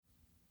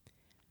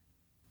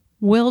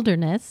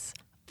Wilderness,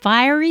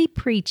 fiery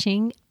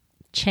preaching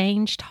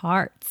changed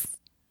hearts.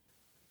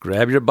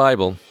 Grab your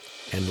Bible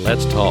and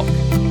let's talk.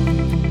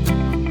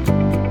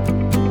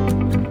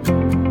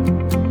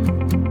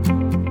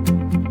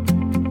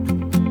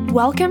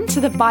 Welcome to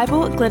the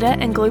Bible, Glitter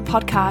and Glue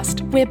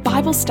podcast, where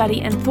Bible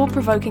study and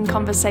thought-provoking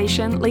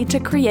conversation lead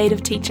to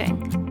creative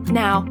teaching.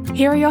 Now,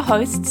 here are your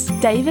hosts,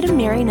 David and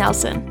Mary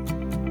Nelson.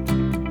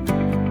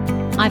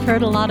 I've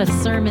heard a lot of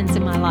sermons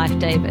in my life,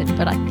 David,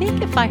 but I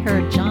think if I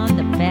heard John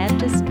the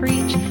Baptist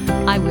preach,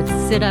 I would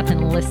sit up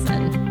and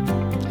listen.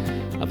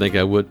 I think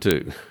I would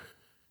too.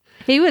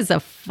 He was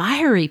a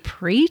fiery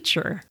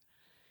preacher.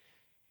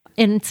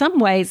 In some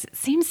ways, it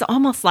seems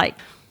almost like,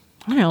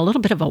 I don't know, a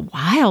little bit of a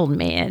wild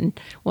man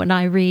when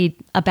I read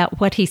about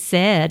what he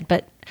said,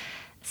 but it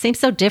seems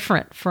so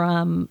different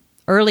from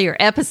earlier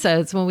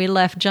episodes when we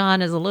left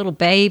John as a little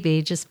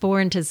baby, just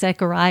born to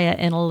Zechariah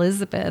and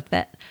Elizabeth,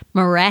 that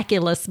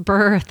miraculous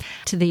birth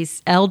to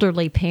these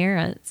elderly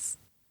parents.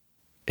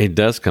 He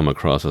does come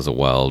across as a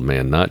wild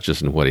man, not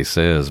just in what he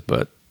says,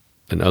 but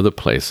in other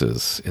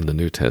places in the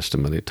New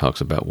Testament. He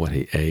talks about what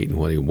he ate and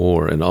what he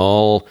wore, and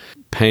all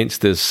paints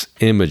this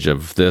image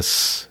of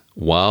this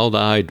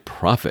wild-eyed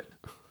prophet.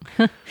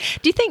 Do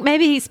you think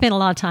maybe he spent a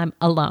lot of time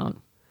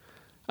alone?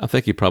 I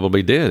think he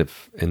probably did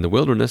in the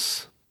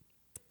wilderness.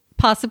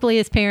 Possibly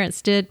his parents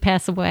did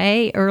pass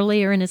away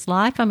earlier in his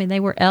life. I mean,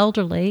 they were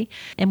elderly,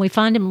 and we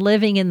find him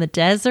living in the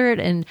desert.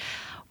 And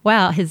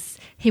wow,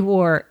 he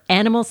wore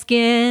animal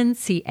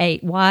skins. He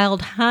ate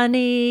wild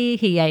honey.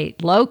 He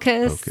ate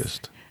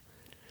locusts.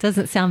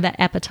 Doesn't sound that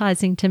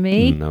appetizing to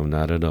me. No,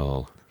 not at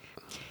all.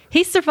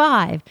 He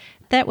survived.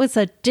 That was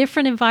a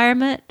different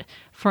environment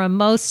from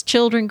most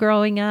children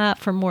growing up,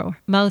 from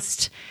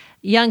most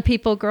young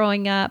people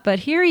growing up. But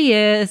here he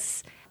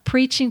is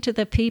preaching to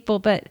the people.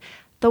 But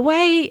the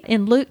way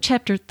in Luke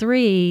chapter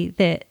 3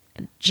 that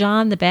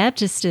John the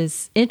Baptist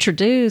is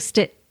introduced,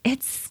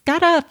 it's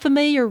got a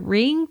familiar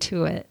ring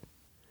to it.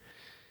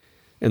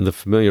 And the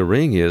familiar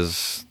ring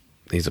is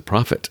he's a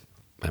prophet.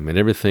 I mean,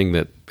 everything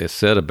that is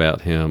said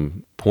about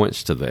him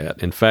points to that.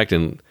 In fact,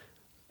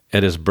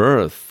 at his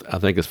birth, I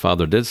think his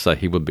father did say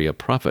he would be a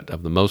prophet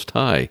of the Most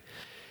High.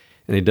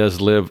 And he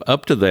does live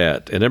up to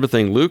that. And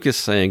everything Luke is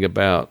saying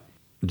about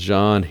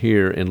John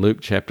here in Luke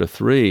chapter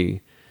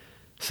 3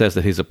 says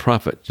that he's a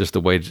prophet, just the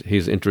way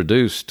he's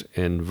introduced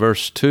in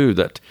verse 2,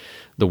 that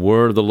the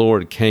word of the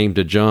Lord came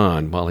to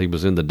John while he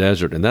was in the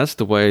desert. And that's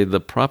the way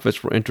the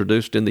prophets were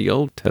introduced in the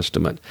Old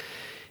Testament.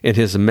 And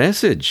his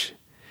message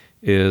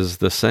is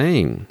the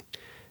same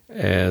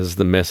as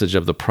the message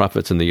of the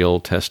prophets in the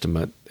Old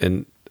Testament.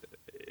 And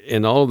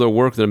in all of their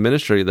work, their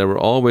ministry, they were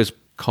always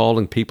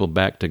calling people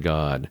back to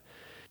God.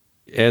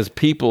 As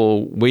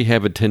people, we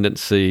have a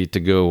tendency to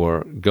go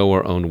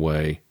our own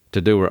way,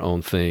 to do our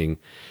own thing.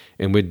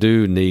 And we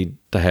do need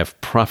to have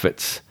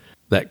prophets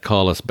that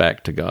call us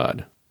back to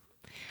God.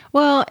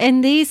 Well,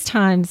 in these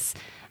times,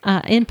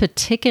 in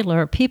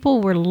particular, people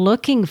were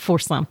looking for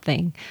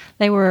something.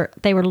 They were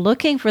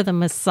looking for the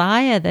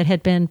Messiah that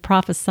had been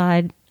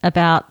prophesied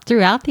about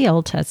throughout the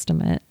Old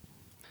Testament.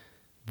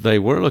 They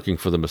were looking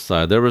for the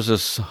Messiah. There was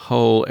this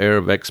whole air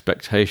of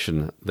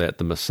expectation that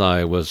the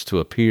Messiah was to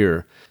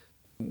appear.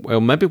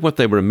 Well, maybe what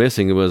they were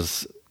missing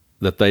was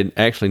that they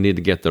actually need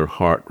to get their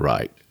heart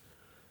right.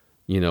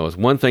 You know, it's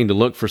one thing to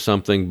look for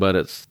something, but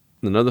it's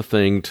another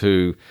thing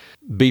to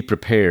be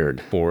prepared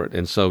for it.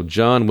 And so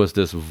John was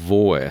this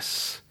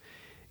voice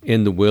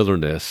in the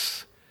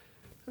wilderness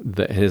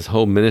that his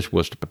whole ministry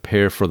was to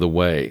prepare for the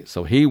way.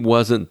 So he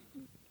wasn't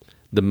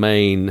the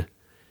main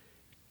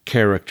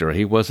character.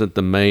 He wasn't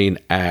the main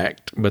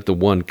act, but the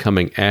one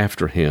coming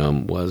after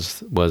him was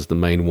the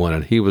main one.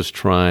 And he was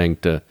trying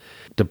to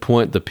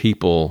point the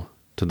people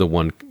to the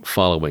one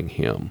following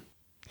him.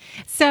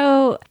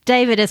 So,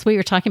 David, as we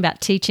were talking about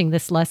teaching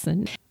this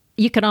lesson,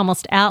 you could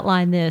almost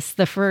outline this.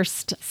 The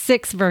first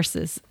 6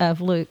 verses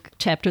of Luke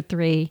chapter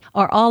 3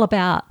 are all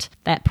about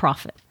that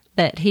prophet,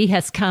 that he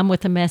has come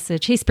with a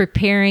message. He's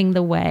preparing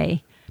the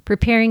way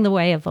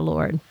of the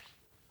Lord.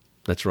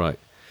 That's right.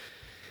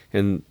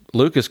 And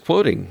Luke is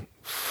quoting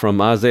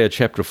from Isaiah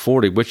chapter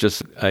 40, which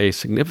is a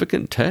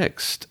significant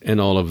text in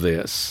all of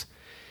this.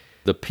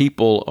 The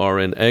people are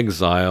in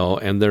exile,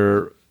 and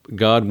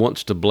God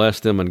wants to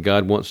bless them, and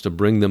God wants to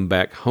bring them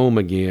back home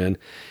again,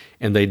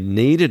 and they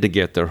needed to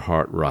get their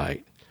heart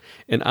right.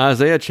 In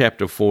Isaiah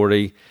chapter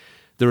 40,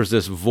 there's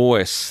this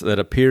voice that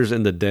appears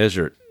in the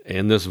desert,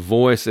 and this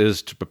voice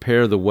is to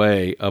prepare the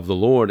way of the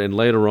Lord. And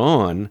later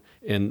on,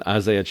 in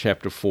Isaiah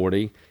chapter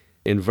 40,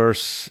 in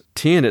verse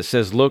 10, it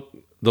says, "Look,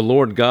 the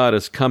Lord God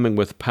is coming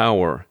with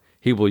power.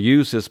 He will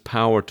use his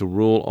power to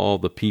rule all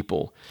the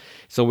people."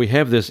 So we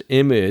have this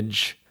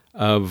image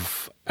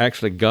of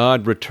actually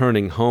God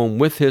returning home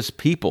with his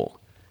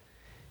people.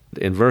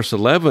 In verse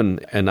 11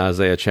 in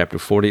Isaiah chapter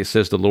 40, it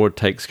says, "The Lord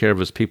takes care of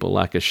his people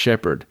like a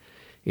shepherd,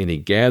 and he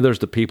gathers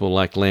the people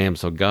like lambs."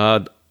 So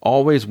God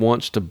always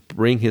wants to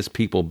bring his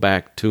people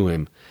back to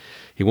him.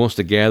 He wants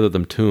to gather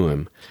them to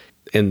him.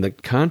 In the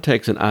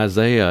context in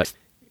Isaiah,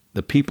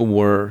 the people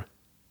were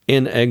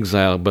in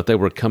exile, but they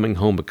were coming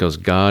home because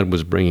God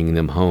was bringing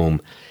them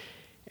home.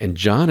 And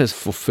John is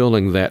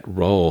fulfilling that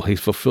role. He's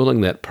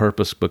fulfilling that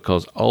purpose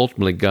because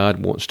ultimately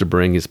God wants to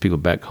bring his people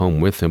back home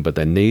with him, but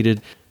they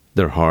needed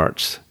their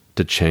hearts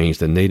to change.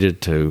 They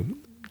needed to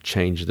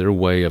change their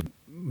way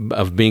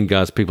of being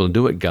God's people and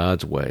do it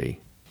God's way.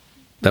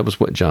 That was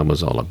what John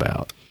was all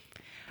about.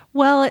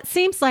 Well, it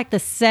seems like the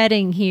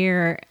setting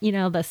here,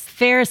 the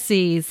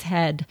Pharisees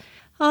had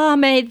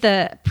made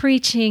the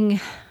preaching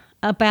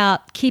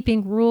about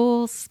keeping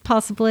rules,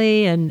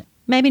 possibly, and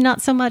maybe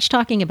not so much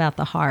talking about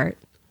the heart.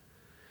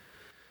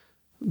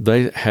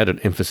 They had an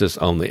emphasis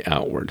on the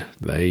outward.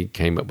 They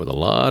came up with a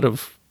lot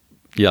of,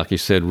 like you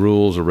said,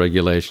 rules or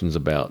regulations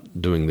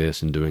about doing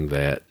this and doing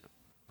that.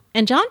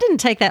 And John didn't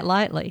take that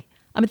lightly.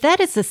 I mean, that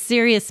is a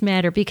serious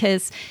matter,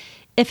 because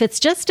if it's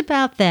just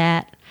about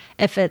that,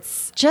 if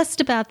it's just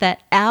about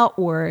that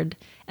outward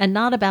and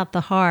not about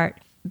the heart,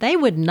 they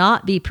would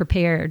not be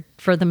prepared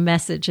for the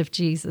message of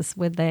Jesus,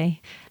 would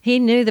they? He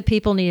knew the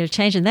people needed to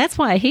change, and that's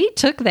why he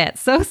took that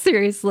so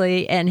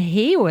seriously, and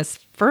he was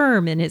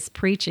firm in his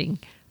preaching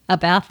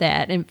about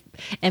that. And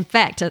in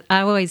fact,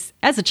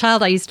 as a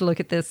child, I used to look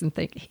at this and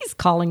think, he's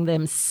calling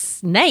them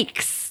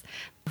snakes,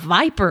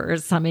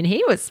 vipers. I mean,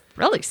 he was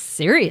really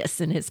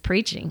serious in his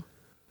preaching.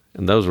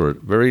 And those were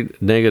very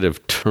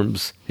negative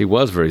terms. He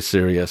was very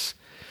serious.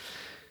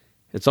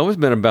 It's always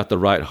been about the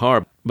right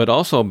heart, but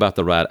also about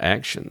the right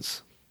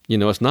actions.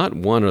 It's not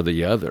one or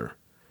the other.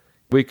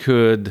 We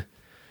could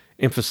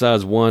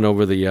emphasize one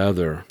over the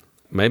other.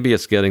 Maybe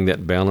it's getting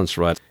that balance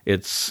right.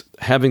 It's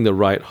having the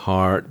right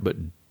heart, but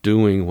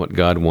doing what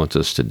God wants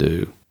us to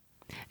do.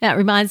 That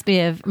reminds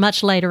me of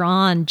much later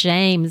on,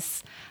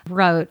 James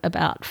wrote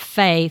about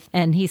faith,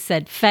 and he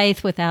said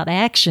faith without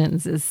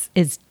actions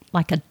is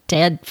like a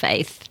dead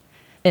faith.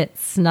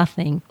 It's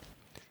nothing.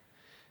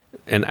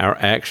 And our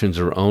actions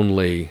are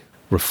only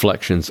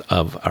reflections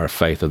of our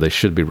faith, or they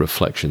should be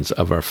reflections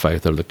of our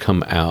faith, or to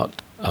come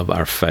out of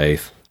our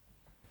faith.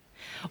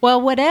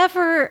 Well,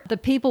 whatever the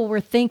people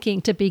were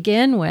thinking to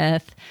begin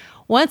with,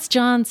 once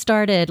John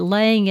started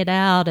laying it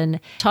out and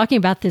talking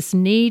about this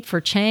need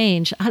for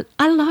change,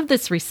 I love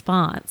this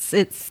response.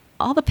 It's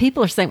all the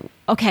people are saying,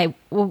 okay,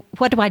 well,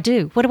 what do I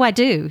do? What do I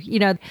do?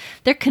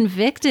 They're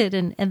convicted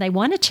and they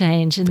want to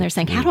change, and they're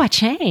saying, how do I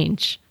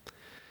change?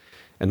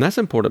 And that's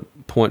an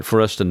important point for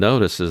us to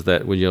notice, is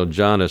that when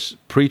John is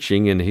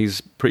preaching, and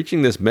he's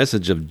preaching this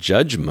message of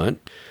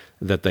judgment,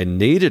 that they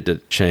needed to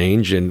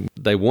change, and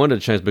they wanted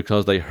to change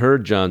because they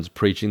heard John's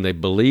preaching, they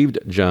believed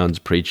John's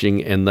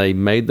preaching, and they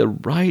made the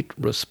right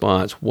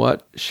response.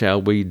 What shall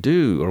we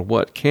do, or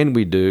what can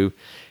we do?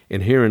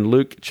 And here in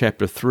Luke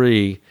chapter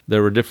 3,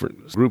 there were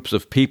different groups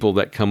of people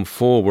that come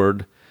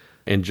forward,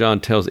 and John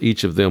tells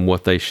each of them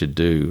what they should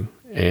do.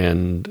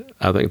 And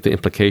I think the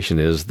implication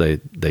is they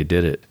did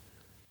it.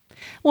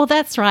 Well,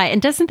 that's right.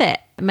 And doesn't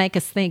that make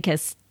us think,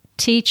 as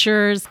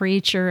teachers,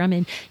 preacher, I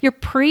mean, you're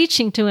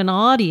preaching to an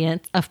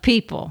audience of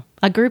people,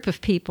 a group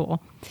of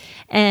people,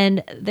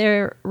 and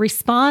they're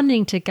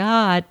responding to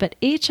God, but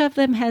each of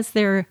them has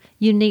their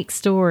unique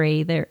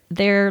story,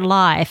 their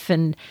life,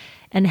 and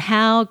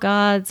how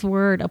God's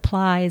word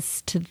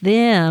applies to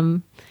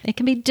them. It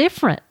can be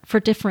different for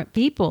different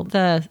people.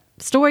 The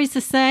story's the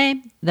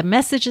same, the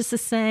message is the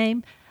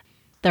same,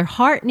 their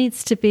heart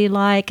needs to be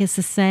is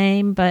the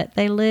same, but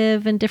they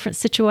live in different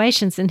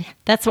situations. And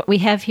that's what we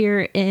have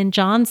here in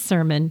John's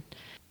sermon.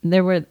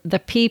 There were the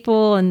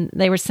people, and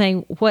they were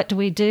saying, what do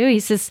we do? He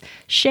says,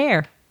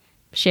 share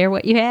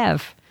what you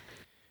have.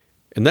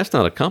 And that's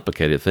not a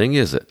complicated thing,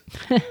 is it?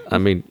 I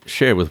mean,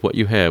 share with what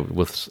you have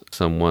with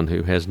someone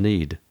who has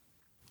need.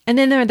 And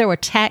then there were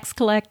tax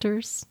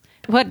collectors.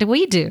 What do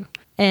we do?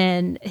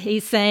 And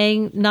he's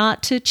saying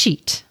not to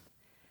cheat.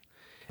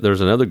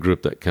 There's another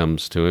group that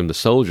comes to him, the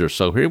soldiers.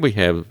 So here we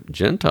have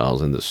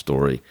Gentiles in this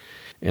story.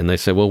 And they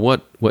say, well,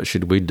 what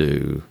should we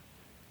do?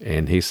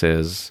 And he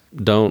says,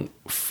 don't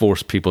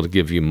force people to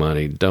give you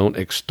money. Don't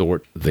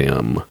extort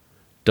them.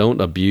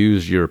 Don't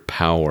abuse your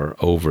power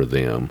over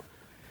them.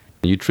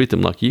 You treat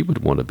them like you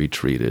would want to be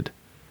treated.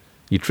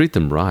 You treat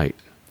them right.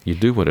 You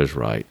do what is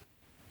right.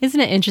 Isn't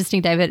it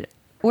interesting, David?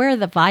 Where are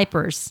the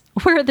vipers?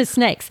 Where are the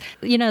snakes?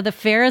 The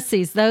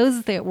Pharisees,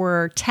 those that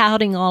were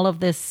touting all of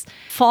this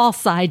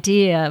false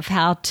idea of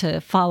how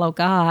to follow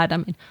God. I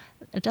mean,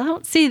 I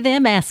don't see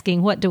them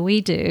asking, what do we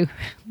do?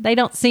 They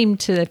don't seem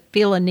to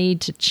feel a need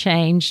to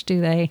change,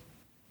 do they?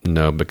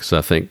 No, because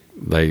I think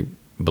they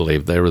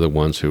believed they were the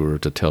ones who were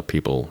to tell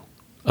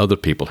other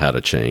people how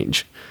to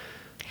change.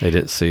 They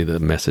didn't see the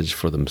message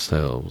for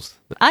themselves.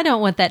 I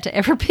don't want that to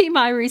ever be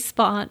my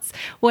response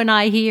when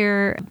I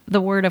hear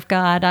the word of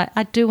God.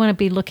 I do want to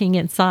be looking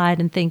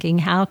inside and thinking,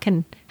 how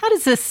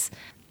does this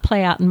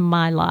play out in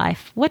my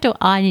life? What do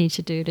I need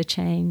to do to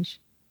change?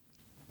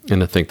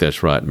 And I think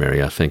that's right,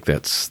 Mary. I think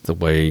that's the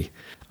way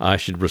I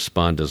should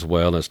respond as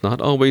well. It's not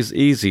always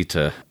easy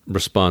to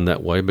respond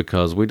that way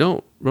because we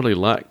don't really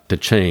like to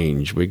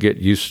change. We get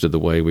used to the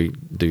way we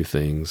do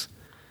things.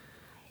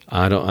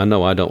 I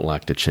know I don't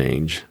like to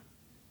change.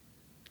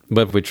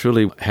 But if we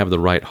truly have the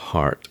right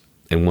heart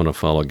and want to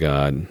follow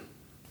God,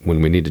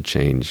 when we need to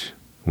change,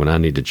 when I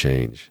need to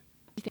change.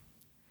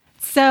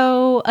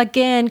 So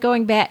again,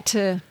 going back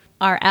to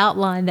our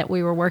outline that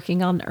we were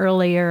working on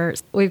earlier,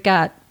 we've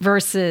got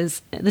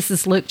verses, this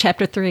is Luke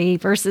chapter 3,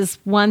 verses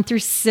 1 through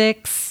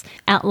 6,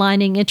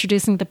 outlining,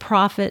 introducing the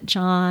prophet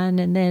John,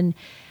 and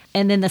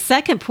then the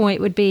second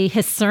point would be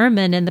his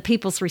sermon and the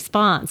people's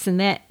response, and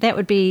that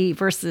would be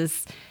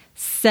verses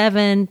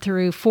 7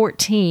 through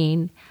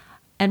 14.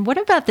 And what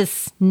about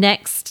this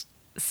next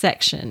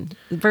section,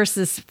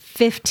 verses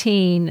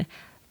 15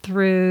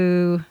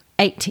 through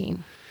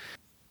 18?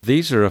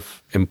 These are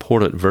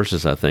important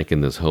verses, I think,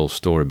 in this whole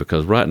story,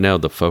 because right now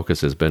the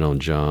focus has been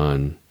on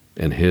John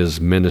and his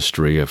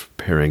ministry of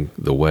preparing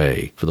the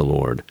way for the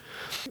Lord.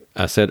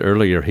 I said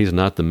earlier, he's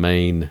not the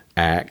main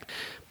act,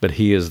 but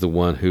he is the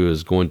one who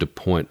is going to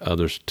point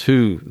others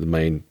to the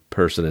main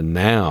person. And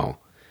now,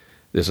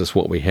 this is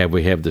what we have.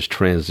 We have this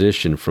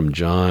transition from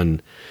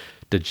John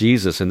to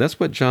Jesus, and that's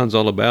what John's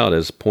all about,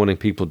 is pointing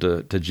people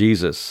to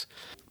Jesus.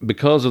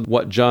 Because of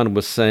what John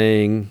was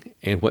saying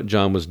and what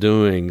John was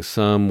doing,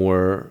 some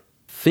were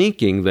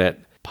thinking that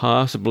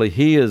possibly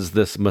he is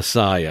this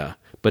Messiah.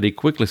 But he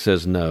quickly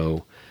says,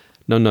 no,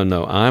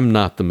 I'm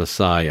not the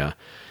Messiah.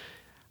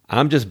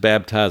 I'm just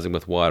baptizing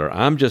with water.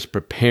 I'm just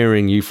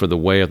preparing you for the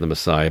way of the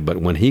Messiah. But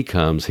when he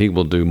comes, he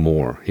will do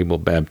more. He will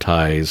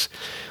baptize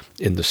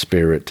in the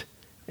Spirit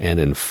and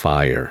in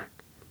fire.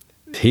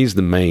 He's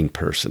the main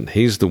person.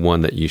 He's the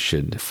one that you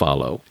should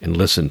follow and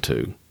listen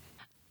to.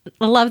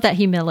 I love that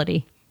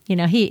humility. You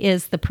know, he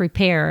is the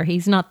preparer.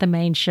 He's not the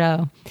main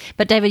show.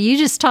 But David, you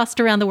just tossed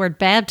around the word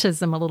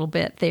baptism a little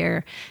bit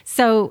there.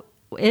 So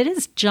it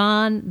is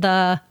John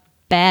the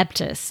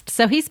Baptist.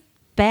 So he's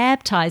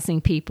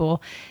baptizing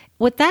people.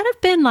 Would that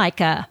have been like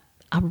a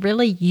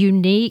really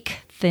unique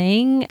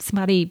thing?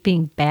 Somebody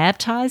being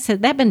baptized?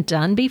 Had that been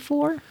done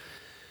before?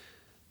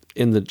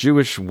 In the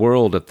Jewish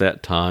world at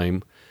that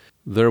time,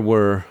 there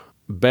were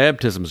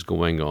baptisms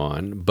going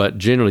on, but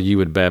generally you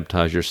would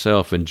baptize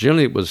yourself, and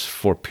generally it was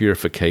for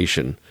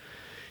purification.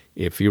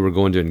 If you were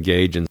going to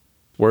engage in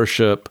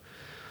worship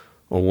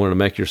or want to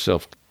make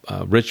yourself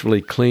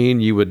ritually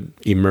clean, you would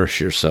immerse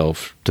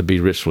yourself to be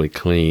ritually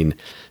clean.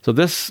 So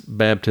this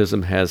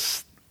baptism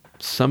has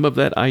some of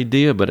that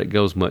idea, but it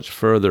goes much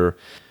further.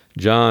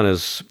 John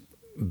is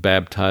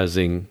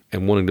baptizing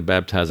and wanting to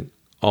baptize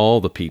all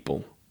the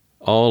people,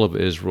 all of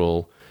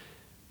Israel,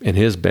 and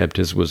his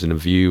baptism was in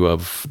view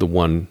of the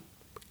one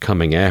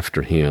coming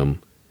after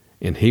him,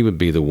 and he would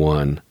be the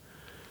one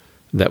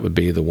that would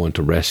be the one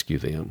to rescue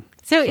them.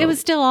 So it was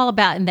still all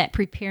about in that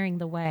preparing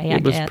the way, I guess.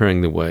 It was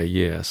preparing the way,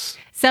 yes.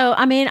 So,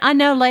 I mean, I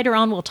know later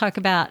on we'll talk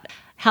about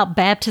how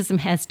baptism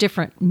has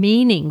different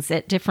meanings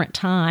at different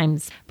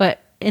times, but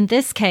in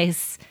this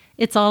case,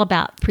 it's all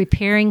about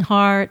preparing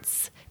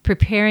hearts,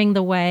 preparing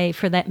the way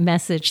for that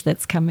message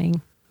that's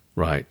coming.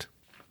 Right.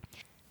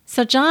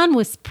 So John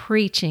was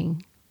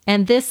preaching,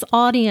 and this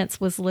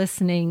audience was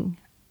listening,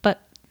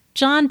 but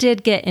John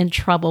did get in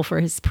trouble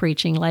for his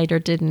preaching later,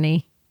 didn't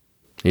he?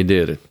 He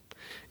did.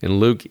 And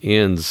Luke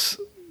ends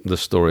the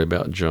story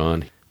about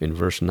John in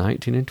verse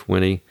 19 and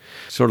 20,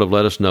 sort of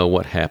let us know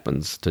what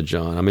happens to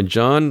John. I mean,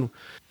 John,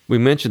 we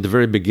mentioned at the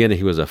very beginning,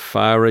 he was a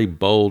fiery,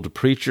 bold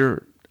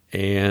preacher,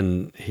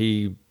 and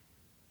he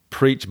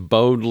preached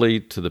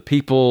boldly to the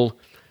people,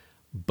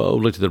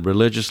 boldly to the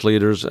religious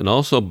leaders, and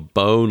also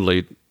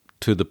boldly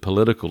to the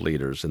political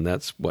leaders, and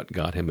that's what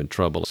got him in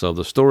trouble. So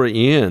the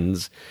story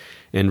ends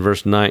in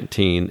verse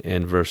 19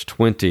 and verse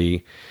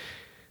 20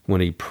 when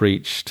he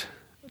preached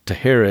to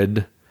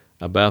Herod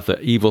about the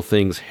evil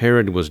things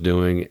Herod was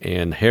doing,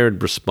 and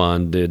Herod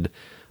responded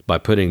by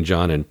putting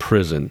John in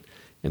prison.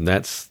 And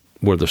that's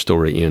where the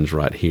story ends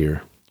right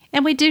here.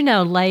 And we do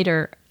know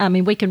later, I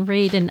mean, we can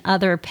read in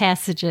other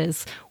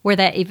passages where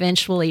that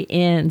eventually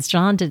ends.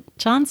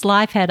 John's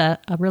life had a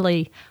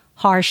really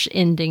harsh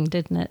ending,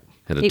 didn't it?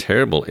 Had a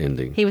terrible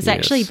ending. He was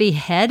actually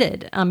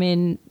beheaded. I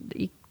mean,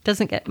 it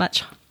doesn't get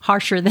much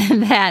harsher than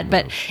that,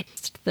 but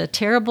it's the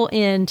terrible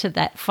end to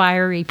that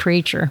fiery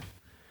preacher.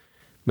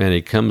 Man,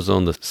 he comes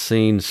on the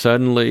scene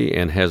suddenly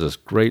and has this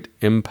great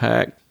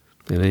impact,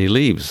 and then he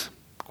leaves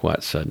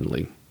quite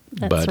suddenly.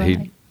 That's right.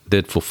 He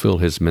did fulfill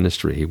his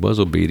ministry. He was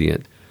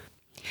obedient.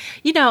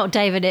 You know,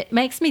 David, it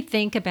makes me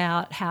think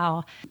about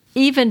how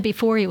even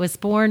before he was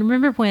born,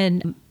 remember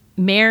when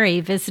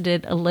Mary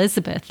visited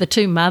Elizabeth, the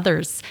two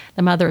mothers,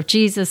 the mother of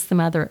Jesus, the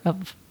mother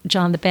of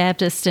John the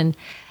Baptist, and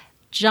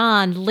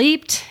John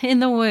leaped in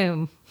the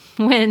womb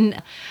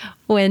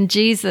when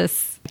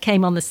Jesus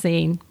came on the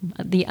scene,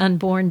 the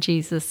unborn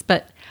Jesus.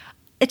 But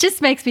it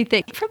just makes me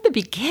think, from the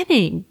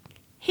beginning,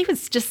 he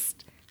was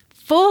just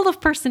full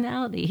of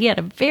personality. He had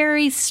a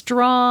very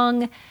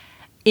strong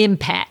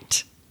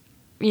impact.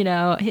 You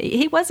know,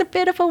 he was a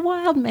bit of a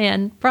wild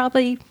man,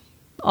 probably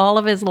all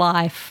of his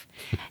life.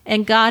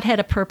 And God had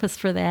a purpose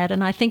for that.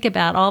 And I think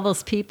about all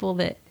those people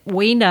that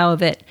we know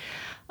that,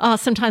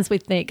 sometimes we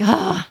think,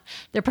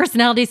 their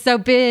personality is so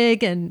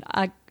big. And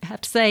I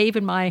have to say,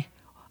 even my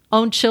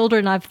own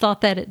children, I've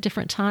thought that at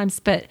different times.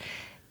 But,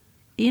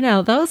 you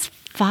know, those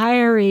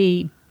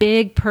fiery,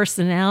 big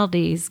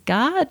personalities,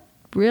 God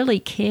really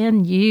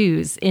can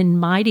use in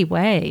mighty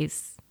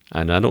ways.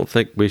 And I don't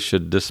think we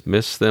should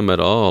dismiss them at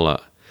all.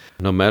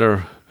 No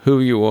matter who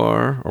you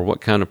are or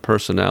what kind of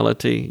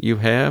personality you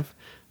have,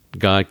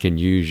 God can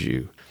use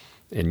you.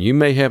 And you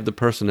may have the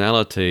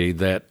personality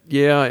that,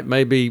 it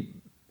may be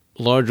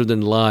larger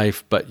than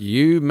life, but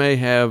you may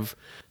have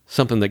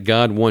something that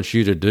God wants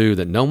you to do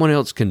that no one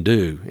else can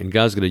do, and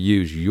God's going to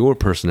use your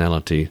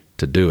personality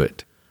to do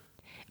it.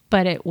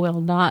 But it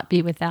will not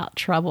be without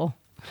trouble.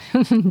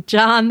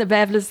 John the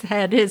Baptist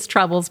had his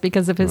troubles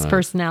because of his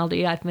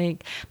personality, I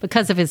think,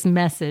 because of his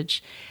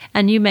message.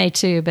 And you may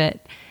too, but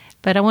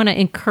I want to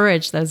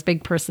encourage those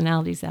big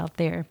personalities out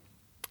there.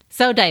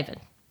 So, David,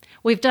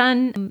 we've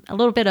done a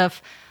little bit of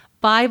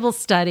Bible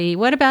study.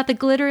 What about the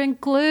glitter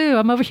and glue?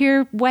 I'm over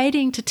here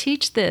waiting to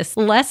teach this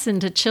lesson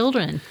to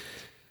children.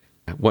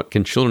 What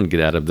can children get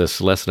out of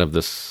this lesson of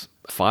this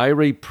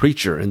fiery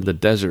preacher in the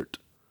desert?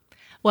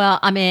 Well,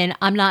 I mean,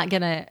 I'm not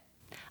going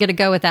to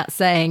go without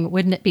saying,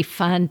 wouldn't it be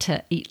fun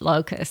to eat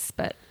locusts?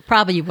 But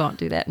probably you won't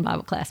do that in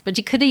Bible class. But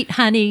you could eat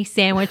honey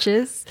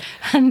sandwiches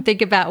and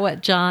think about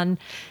what John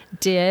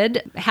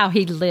did, how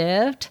he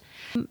lived.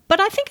 But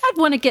I think I'd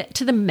want to get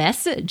to the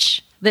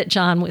message that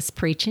John was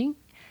preaching,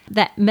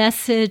 that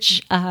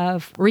message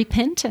of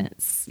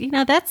repentance.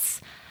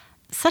 That's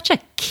such a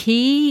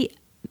key,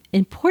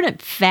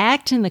 important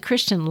fact in the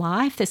Christian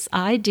life, this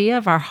idea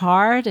of our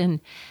heart and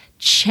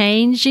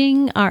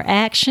changing our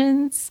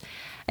actions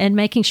and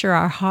making sure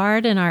our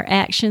heart and our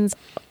actions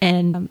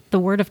and the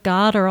Word of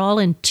God are all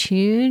in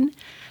tune.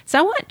 So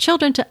I want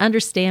children to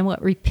understand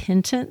what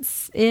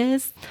repentance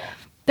is.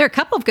 There are a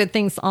couple of good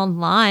things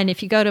online.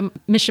 If you go to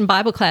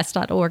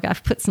missionbibleclass.org,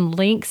 I've put some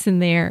links in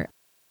there.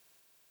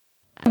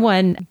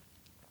 One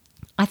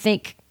I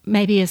think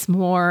maybe is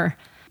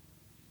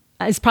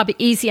probably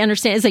easy to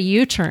understand is a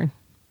U-turn.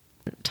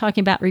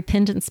 Talking about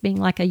repentance being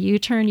like a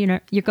U-turn,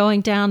 you're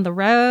going down the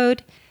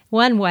road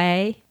one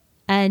way,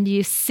 and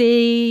you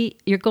see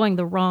you're going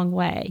the wrong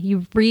way.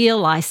 You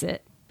realize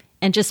it,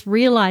 and just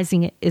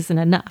realizing it isn't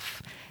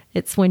enough.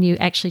 It's when you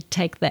actually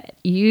take that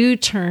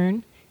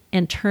U-turn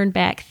and turn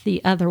back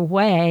the other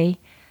way.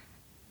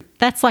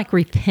 That's like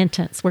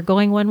repentance. We're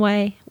going one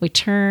way, we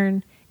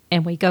turn,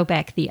 and we go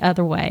back the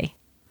other way.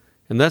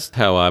 And that's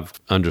how I've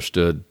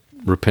understood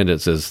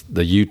repentance as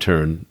the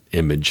U-turn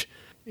image.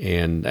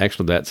 And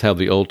actually, that's how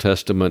the Old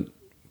Testament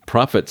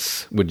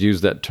prophets would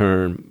use that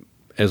term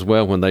as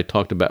well when they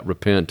talked about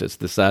repent. It's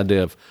this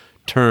idea of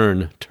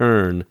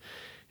turn.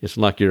 It's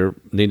like you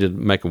need to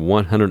make a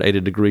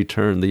 180-degree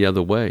turn the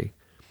other way.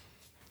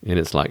 And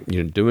it's like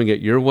you're doing it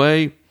your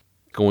way,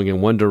 going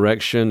in one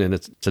direction, and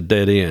it's a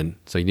dead end.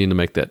 So you need to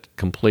make that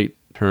complete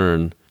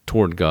turn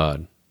toward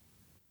God.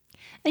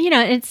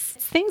 It's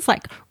things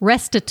like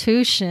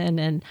restitution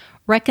and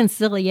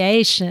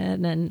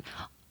reconciliation and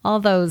all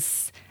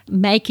those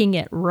making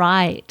it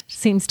right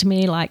seems to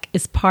me like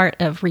is part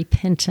of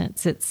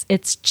repentance.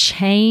 It's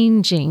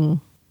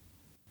changing.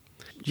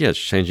 Yes,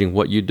 changing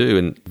what you do.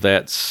 And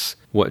that's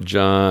what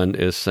John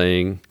is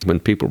saying when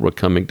people were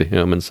coming to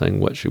him and saying,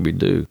 what should we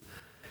do?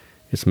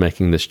 It's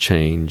making this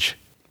change.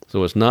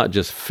 So it's not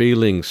just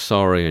feeling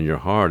sorry in your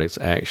heart, it's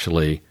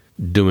actually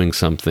doing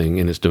something,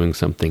 and it's doing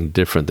something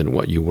different than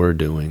what you were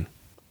doing.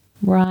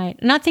 Right.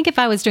 And I think if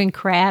I was doing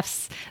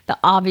crafts, the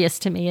obvious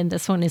to me in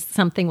this one is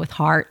something with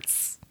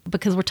hearts,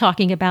 because we're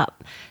talking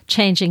about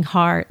changing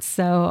hearts.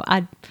 So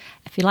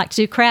if you like to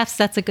do crafts,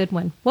 that's a good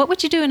one. What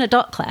would you do in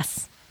adult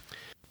class?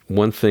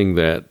 One thing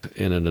that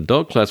in an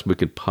adult class we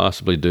could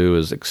possibly do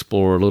is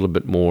explore a little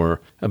bit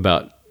more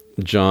about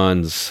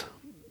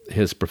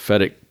his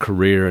prophetic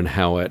career and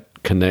how it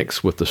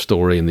connects with the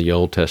story in the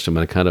Old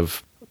Testament. It kind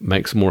of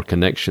makes more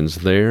connections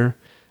there.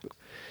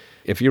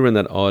 If you were in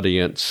that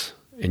audience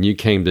and you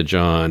came to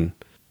John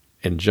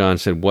and John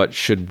said, what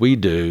should we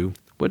do?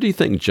 What do you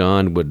think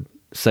John would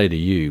say to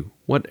you?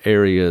 What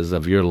areas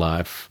of your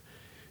life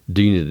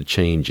do you need to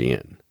change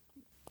in?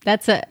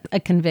 That's a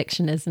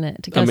conviction, isn't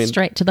it? To go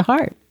straight to the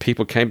heart.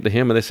 People came to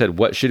him and they said,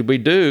 what should we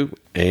do?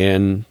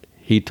 And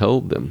he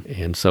told them.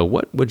 And so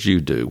what would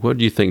you do? What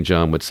do you think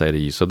John would say to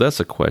you? So that's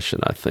a question,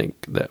 I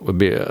think, that would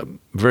be a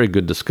very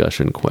good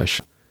discussion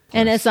question.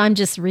 And as I'm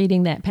just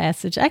reading that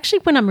passage, actually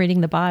when I'm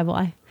reading the Bible,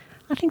 I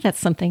think that's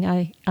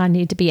something I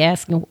need to be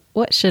asking,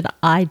 what should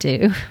I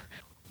do?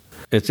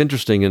 It's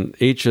interesting, in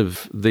each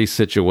of these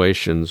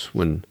situations,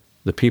 when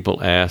the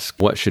people ask,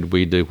 what should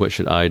we do, what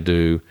should I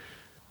do,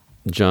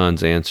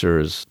 John's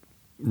answer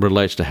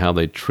relates to how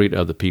they treat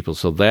other people.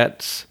 So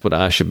that's what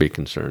I should be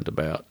concerned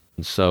about.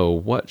 And so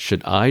what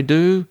should I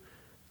do?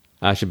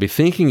 I should be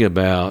thinking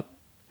about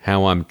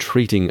how I'm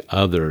treating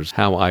others,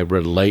 how I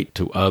relate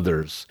to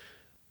others.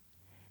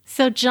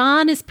 So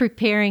John is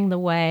preparing the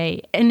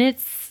way, and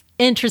it's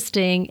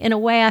interesting. In a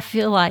way, I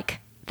feel like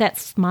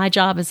that's my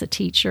job as a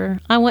teacher.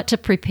 I want to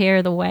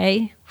prepare the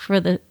way for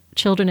the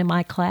children in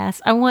my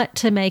class. I want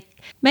to make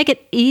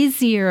it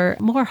easier,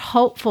 more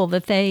hopeful,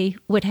 that they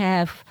would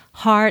have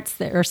hearts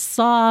that are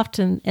soft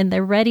and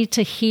they're ready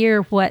to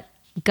hear what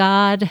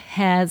God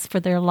has for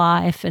their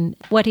life and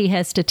what He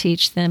has to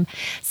teach them.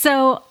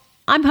 So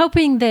I'm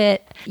hoping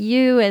that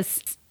you,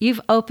 as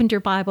you've opened your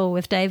Bible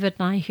with David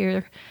and I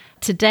here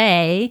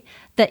today,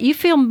 that you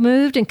feel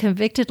moved and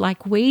convicted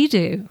like we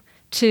do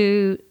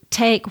to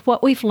take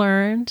what we've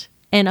learned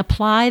and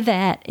apply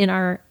that in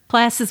our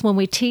classes when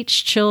we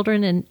teach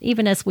children and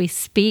even as we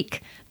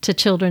speak to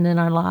children in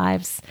our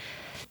lives.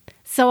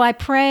 So I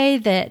pray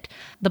that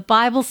the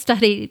Bible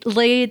study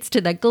leads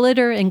to the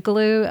glitter and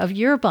glue of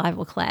your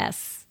Bible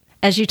class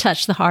as you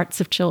touch the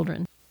hearts of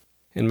children.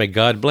 And may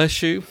God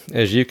bless you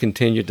as you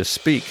continue to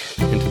speak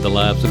into the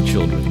lives of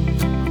children.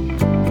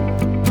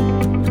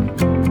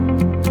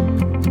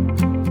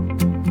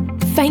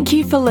 Thank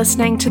you for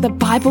listening to the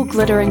Bible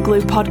Glitter and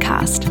Glue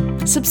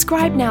podcast.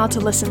 Subscribe now to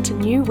listen to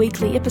new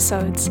weekly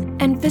episodes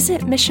and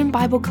visit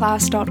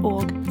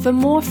missionbibleclass.org for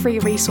more free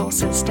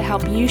resources to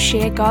help you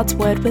share God's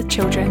Word with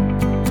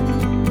children.